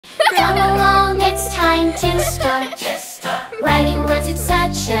Come along, it's time to start. Writing words, it's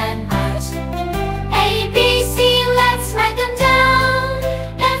such an art. A, B, C, let's write them down.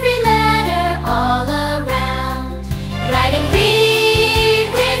 Every letter all around. Write and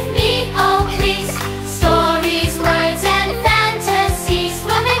read with me, oh please. Stories, words, and fantasies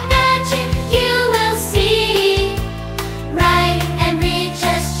will make magic, you will see. Write and read,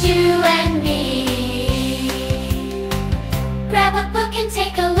 just you and me. Grab a book and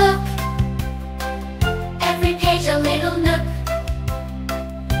take a look. Every page a little nook,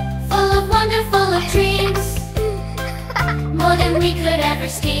 full of wonder, full of dreams. More than we could ever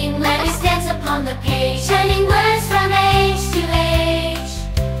scheme. Let us dance upon the page, turning words from age to age.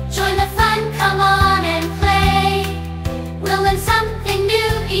 Join the fun, come on and play. We'll learn something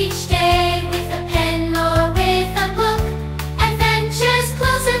new each day, with a pen or with a book. Adventure's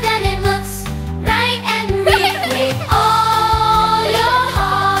closer than it looks. Write and read with all your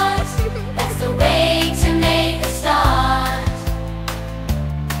heart. That's the way to make a start.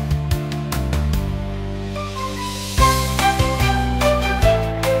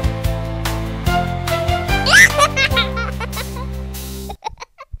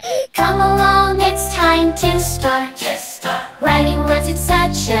 Come along, it's time to start. Writing words, it's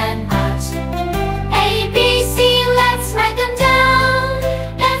such an art. A, B, C, let's write them down.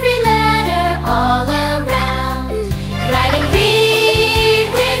 Every letter all around. Write and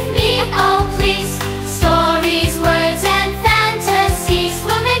read with me, oh please. Stories, words, and fantasies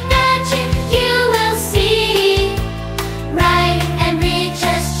will make magic, you will see. Write and read,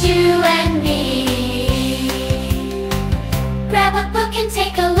 just you and me. Grab a book and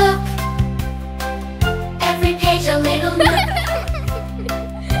take a look. Every page a little nook,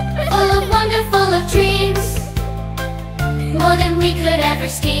 full of wonder, full of dreams. More than we could ever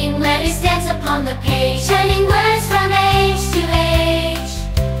scheme. Let us dance upon the page, turning words from age to age.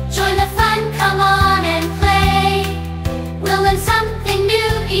 Join the fun, come on and play. We'll learn something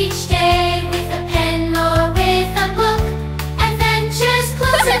new each day, with a pen or with a book. Adventure's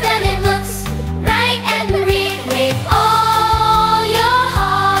closer than it looks. Write and read with all your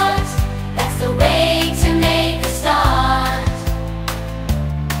heart. That's the way to make a start.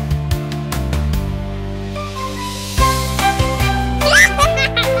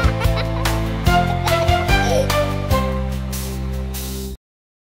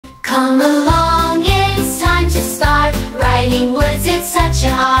 Come along, it's time to start. Writing words, it's such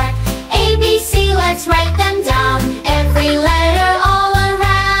an art. A, B, C, let's write them down. Every letter all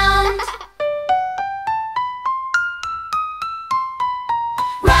around.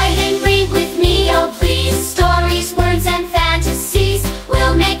 Write and read with me, oh please. Stories, words, and fantasies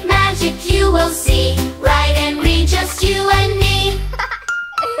will make magic, you will see. Write and read, just you and me.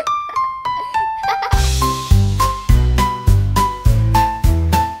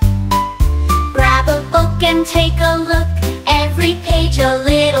 Grab a book and take a look. Every page a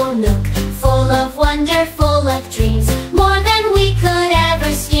little nook, full of wonder, full of dreams. More than we could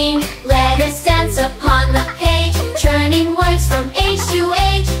ever scheme. Let us dance upon the page, turning words from age to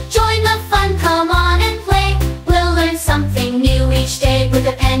age. Join the fun, come on and play. We'll learn something new each day, with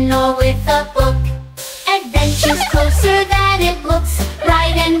a pen or with a book. Adventure's closer than it looks.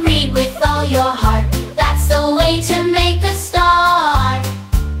 Write and read with all your heart. That's the way to make a start.